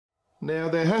Now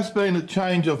there has been a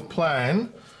change of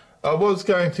plan. I was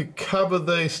going to cover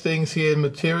these things here in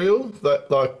material,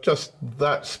 that like just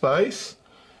that space,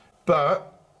 but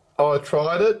I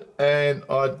tried it and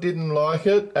I didn't like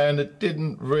it, and it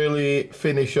didn't really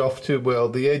finish off too well.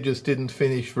 The edges didn't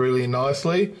finish really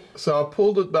nicely. So I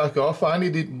pulled it back off. I only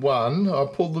did one. I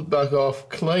pulled it back off,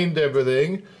 cleaned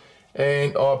everything,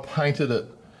 and I painted it.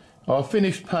 I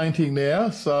finished painting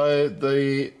now, so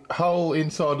the whole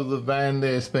inside of the van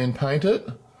there's been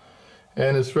painted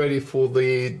and it's ready for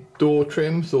the door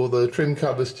trims or the trim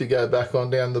covers to go back on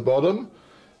down the bottom.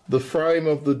 The frame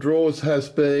of the drawers has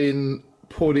been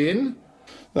put in.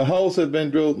 The holes have been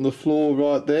drilled in the floor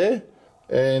right there,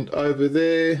 and over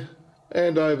there,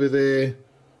 and over there,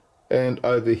 and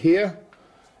over here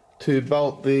to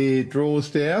bolt the drawers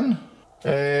down,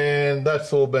 and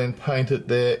that's all been painted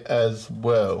there as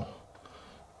well,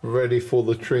 ready for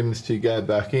the trims to go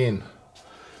back in.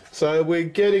 So we're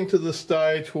getting to the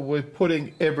stage where we're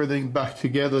putting everything back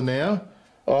together now.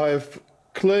 I've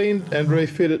cleaned and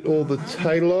refitted all the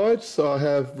taillights. I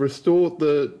have restored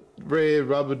the rear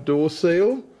rubber door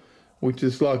seal, which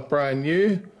is like brand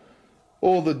new.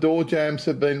 All the door jambs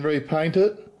have been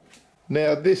repainted.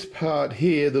 Now this part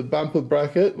here, the bumper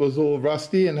bracket, was all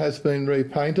rusty and has been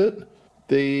repainted.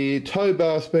 The tow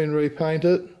bar's been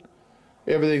repainted.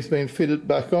 Everything's been fitted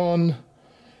back on,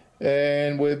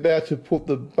 and we're about to put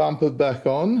the bumper back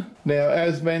on. Now,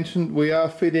 as mentioned, we are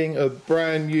fitting a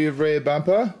brand new rear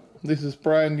bumper. This is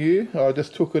brand new. I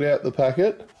just took it out the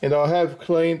packet, and I have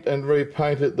cleaned and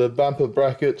repainted the bumper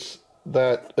brackets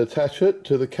that attach it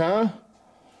to the car.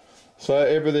 So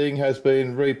everything has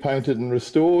been repainted and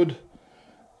restored.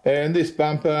 And this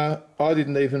bumper, I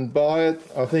didn't even buy it.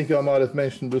 I think I might have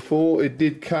mentioned before, it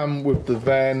did come with the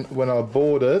van when I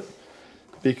bought it,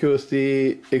 because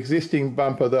the existing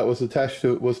bumper that was attached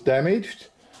to it was damaged,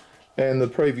 and the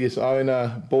previous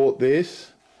owner bought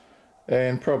this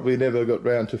and probably never got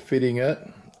round to fitting it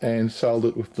and sold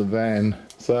it with the van.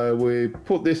 So we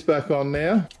put this back on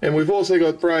now, and we've also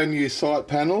got brand new side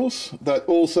panels that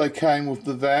also came with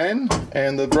the van,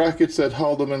 and the brackets that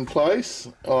hold them in place,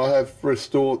 I have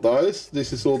restored those. This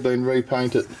has all been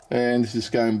repainted, and this is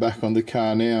going back on the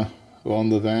car now, on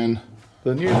the van.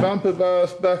 The new bumper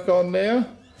bar's back on now.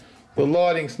 The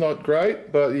lighting's not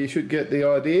great, but you should get the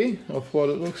idea of what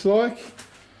it looks like.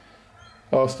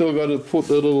 I've still got to put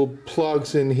the little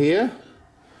plugs in here,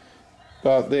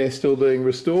 but they're still being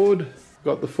restored.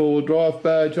 Got the four-wheel drive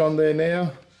badge on there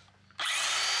now.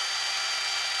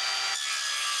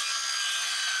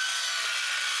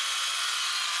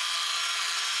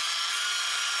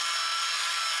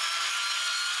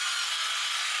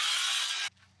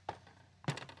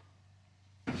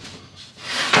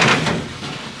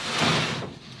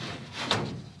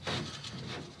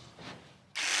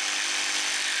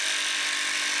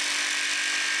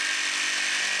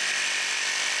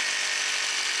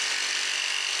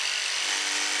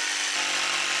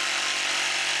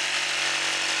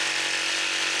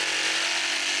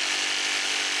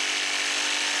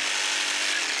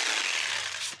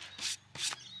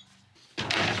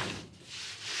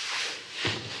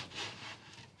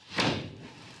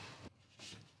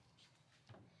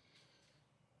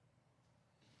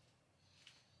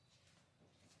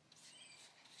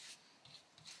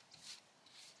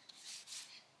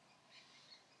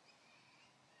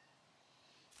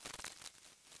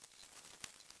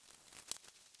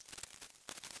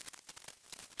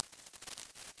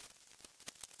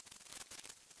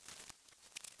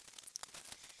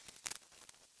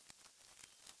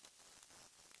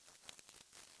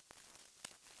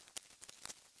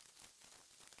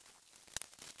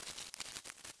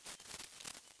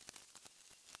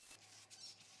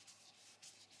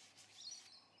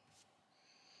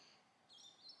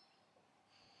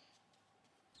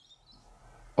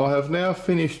 I have now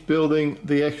finished building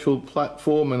the actual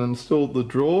platform and installed the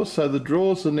drawers. So the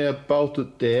drawers are now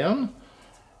bolted down,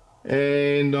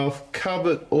 and I've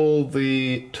covered all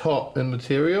the top and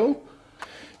material.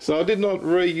 So I did not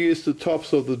reuse the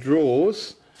tops of the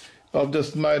drawers. I've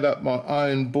just made up my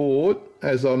own board,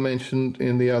 as I mentioned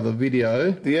in the other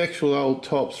video. The actual old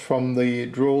tops from the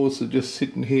drawers are just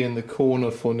sitting here in the corner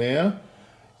for now,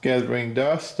 gathering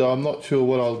dust. So I'm not sure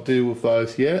what I'll do with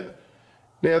those yet.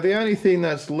 Now the only thing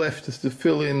that's left is to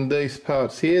fill in these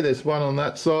parts here. There's one on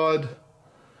that side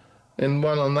and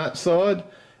one on that side,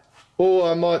 or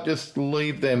I might just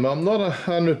leave them. I'm not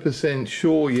 100%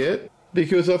 sure yet,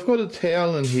 because I've got a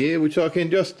towel in here which I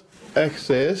can just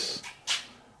access,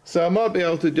 so I might be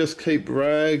able to just keep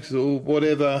rags or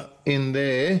whatever in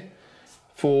there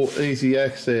for easy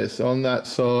access on that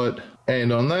side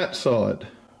and on that side.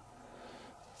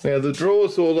 Now the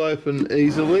drawers all open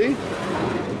easily.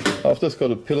 I've just got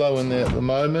a pillow in there at the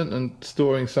moment and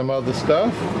storing some other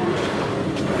stuff.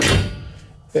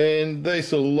 And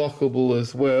these are lockable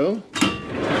as well.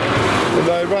 And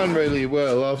they run really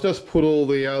well. I've just put all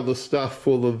the other stuff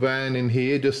for the van in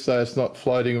here just so it's not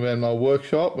floating around my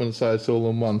workshop and so it's all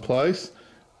in one place.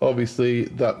 Obviously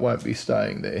that won't be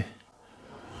staying there.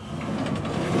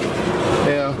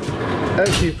 Now,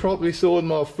 as you probably saw in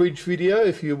my fridge video,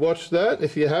 if you watched that,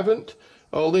 if you haven't,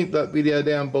 I'll link that video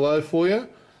down below for you.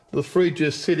 The fridge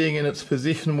is sitting in its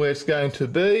position where it's going to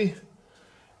be.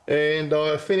 And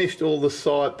I finished all the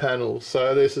side panels.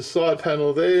 So there's a side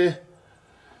panel there,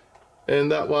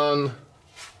 and that one,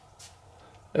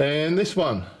 and this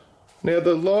one. Now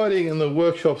the lighting in the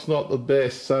workshop's not the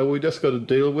best, so we just got to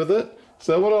deal with it.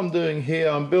 So what I'm doing here,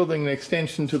 I'm building an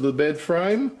extension to the bed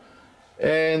frame,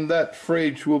 and that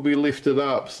fridge will be lifted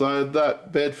up. So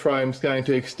that bed frame's going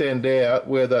to extend out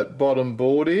where that bottom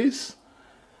board is,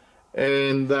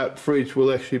 and that fridge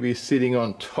will actually be sitting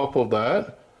on top of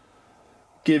that,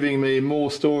 giving me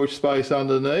more storage space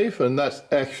underneath, and that's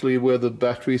actually where the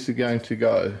batteries are going to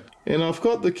go. And I've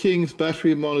got the King's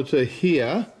battery monitor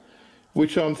here,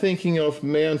 which I'm thinking of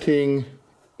mounting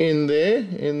in there,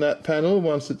 in that panel,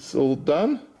 once it's all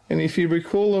done. And if you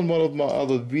recall in one of my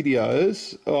other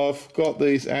videos, I've got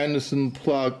these Anderson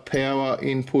plug power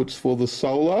inputs for the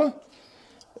solar,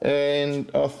 and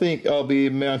I think I'll be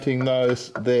mounting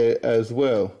those there as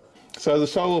well. So the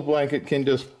solar blanket can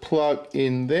just plug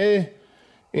in there,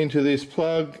 into this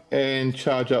plug, and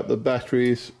charge up the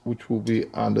batteries, which will be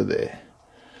under there.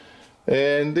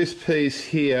 And this piece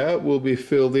here will be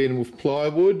filled in with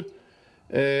plywood,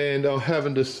 and I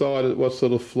haven't decided what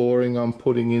sort of flooring I'm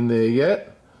putting in there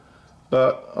yet,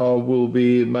 but I will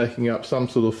be making up some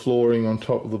sort of flooring on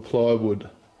top of the plywood.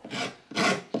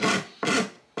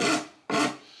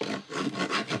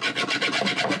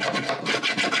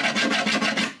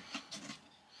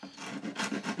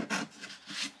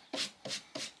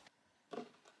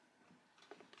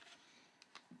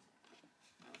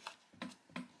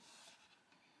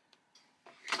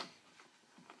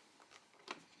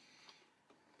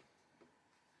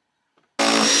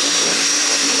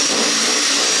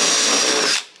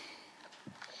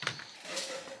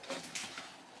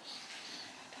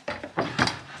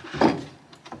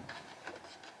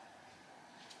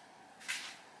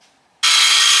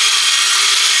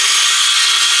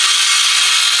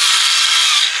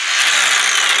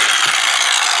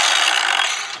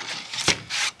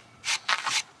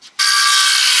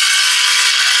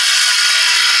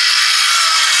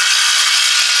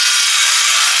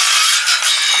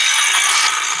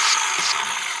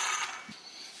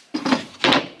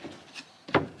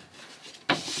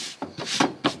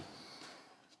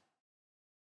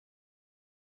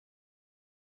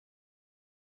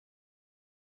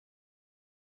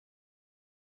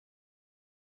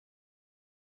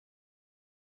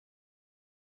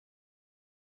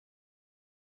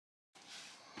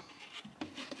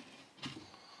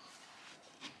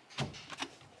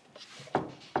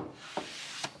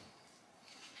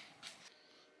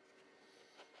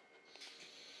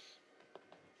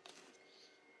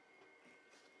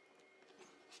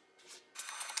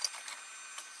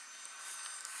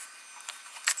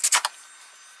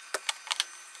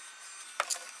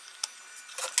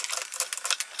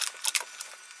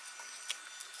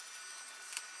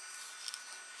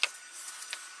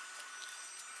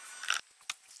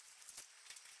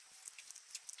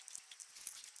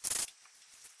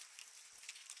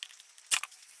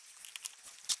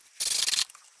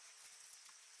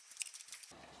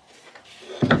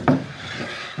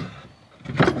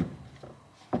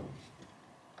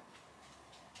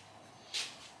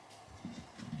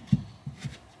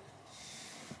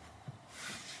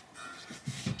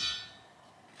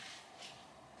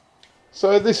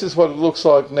 So this is what it looks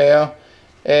like now,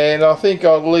 and I think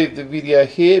I'll leave the video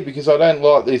here because I don't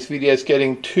like these videos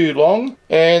getting too long.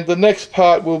 And the next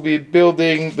part will be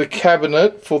building the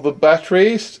cabinet for the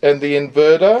batteries and the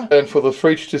inverter and for the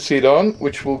fridge to sit on,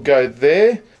 which will go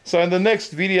there. So in the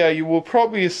next video you will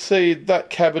probably see that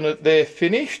cabinet there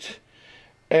finished,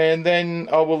 and then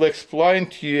I will explain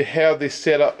to you how this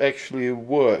setup actually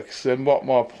works and what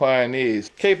my plan is.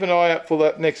 Keep an eye out for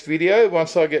that next video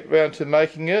once I get round to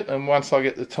making it and once I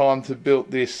get the time to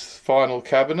build this final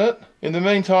cabinet. In the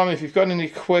meantime, if you've got any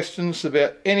questions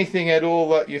about anything at all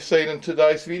that you've seen in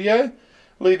today's video,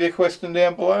 leave your question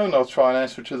down below and I'll try and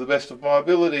answer it to the best of my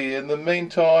ability. In the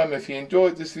meantime, if you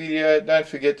enjoyed this video, don't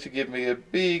forget to give me a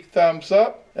big thumbs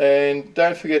up, and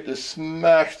don't forget to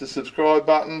smash the subscribe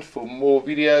button for more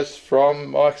videos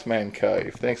from Mike's Man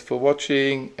Cave. Thanks for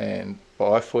watching, and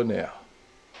bye for now.